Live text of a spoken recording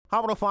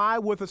Hot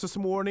 105 with us this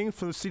morning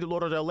from the city of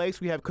Lauderhill Lakes.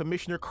 We have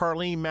Commissioner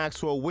Karlene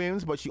Maxwell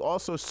Williams, but she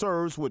also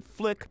serves with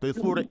FLIC, the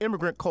Florida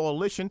Immigrant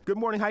Coalition. Good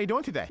morning. How are you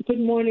doing today?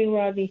 Good morning,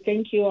 Rodney.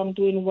 Thank you. I'm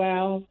doing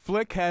well.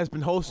 FLIC has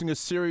been hosting a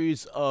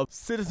series of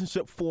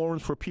citizenship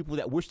forums for people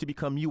that wish to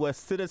become U.S.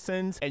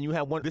 citizens, and you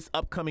have one this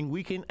upcoming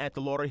weekend at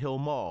the Lauderhill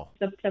Mall.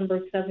 September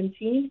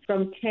 17th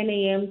from 10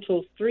 a.m.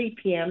 till 3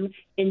 p.m.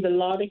 in the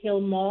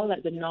Lauderhill Mall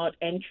at the North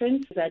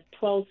entrance at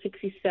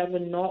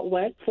 1267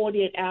 Northwest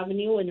 40th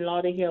Avenue in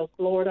Lauderhill,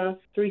 Florida,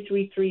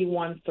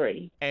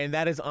 33313. And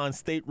that is on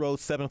State Road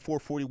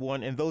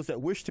 7441. And those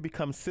that wish to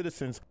become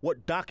citizens,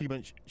 what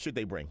documents should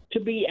they bring? To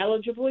be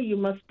eligible, you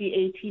must be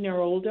 18 or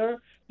older.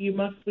 You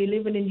must be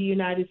living in the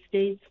United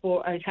States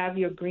have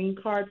your green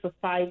card for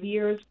 5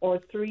 years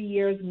or 3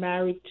 years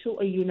married to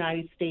a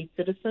United States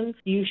citizen.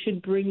 You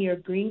should bring your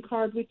green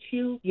card with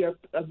you,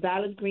 a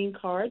valid green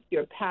card,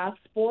 your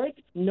passport,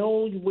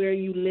 know where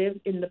you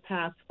lived in the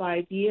past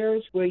 5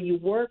 years, where you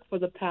work for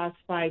the past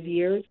 5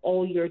 years,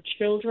 all your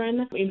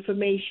children,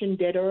 information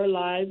dead or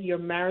alive, your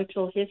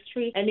marital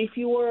history, and if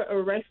you were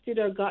arrested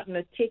or gotten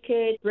a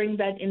ticket, bring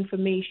that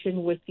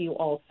information with you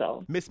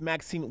also. Miss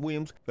Maxine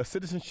Williams, the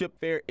Citizenship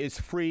Fair is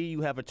free.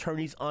 You have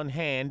attorneys on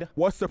hand.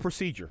 What's the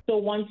procedure? So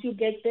once you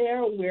get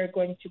there, we're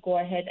going to go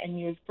ahead and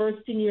your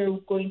first thing you're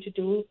going to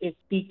do is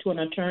speak to an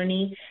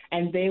attorney,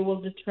 and they will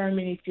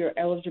determine if you're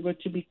eligible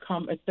to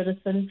become a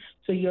citizen.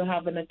 So you'll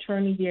have an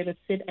attorney there to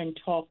sit and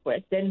talk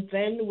with. Then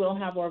we'll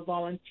have our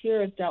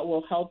volunteers that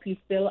will help you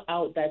fill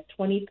out that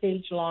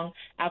 20-page long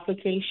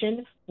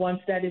application. Once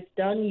that is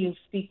done, you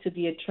speak to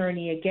the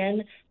attorney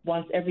again.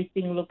 Once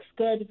everything looks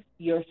good,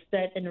 you're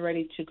set and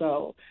ready to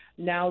go.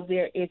 Now,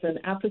 there is an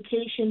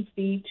application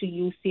fee to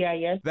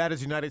UCIS. That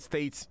is United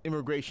States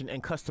Immigration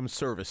and Customs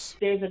Service.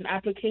 There's an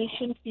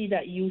application fee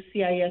that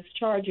UCIS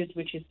charges,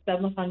 which is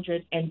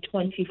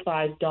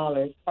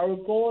 $725. Our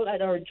goal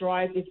at our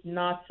drive is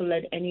not to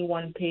let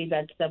anyone pay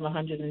that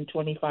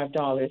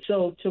 $725.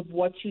 So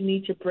what you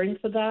need to bring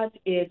for that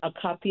is a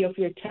copy of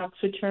your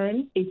tax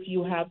return. If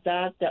you have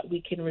that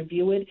we can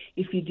review it.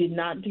 If you did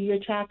not do your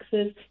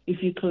taxes,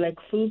 if you collect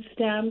food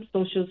stamps,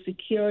 Social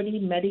Security,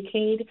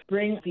 Medicaid,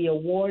 bring the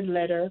award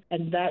letter,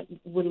 and that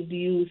will be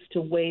used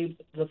to waive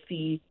the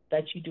fee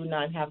that you do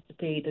not have to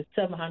pay the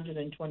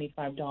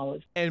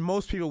 $725. And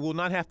most people will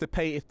not have to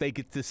pay if they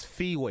get this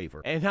fee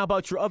waiver. And how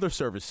about your other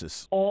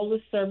services? All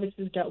the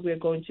services that we're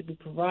going to be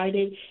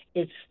provided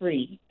is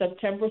free.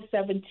 September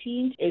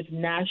 17th is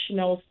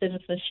National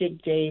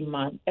Citizenship Day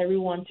month.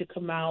 Everyone to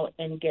come out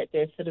and get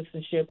their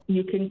citizenship.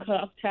 You can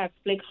contact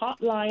FLIC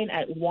hotline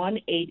at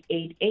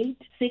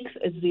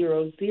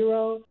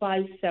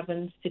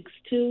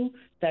 1-888-600-5762.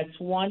 That's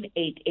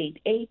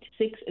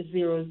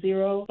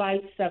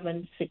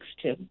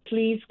 1-888-600-5762.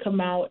 Please come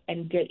out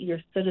and get your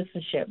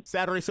citizenship.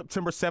 Saturday,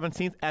 September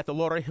 17th at the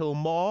Lauderhill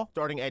Mall,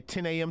 starting at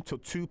 10 a.m. till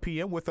 2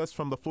 p.m. with us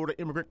from the Florida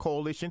Immigrant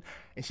Coalition.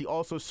 And she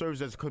also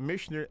serves as a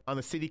commissioner on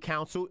the City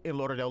Council in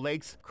Lauderhill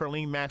Lakes.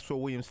 Karlene Maxwell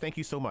Williams, thank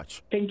you so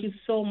much. Thank you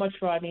so much,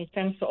 Rodney.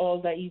 Thanks for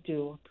all that you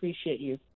do. Appreciate you.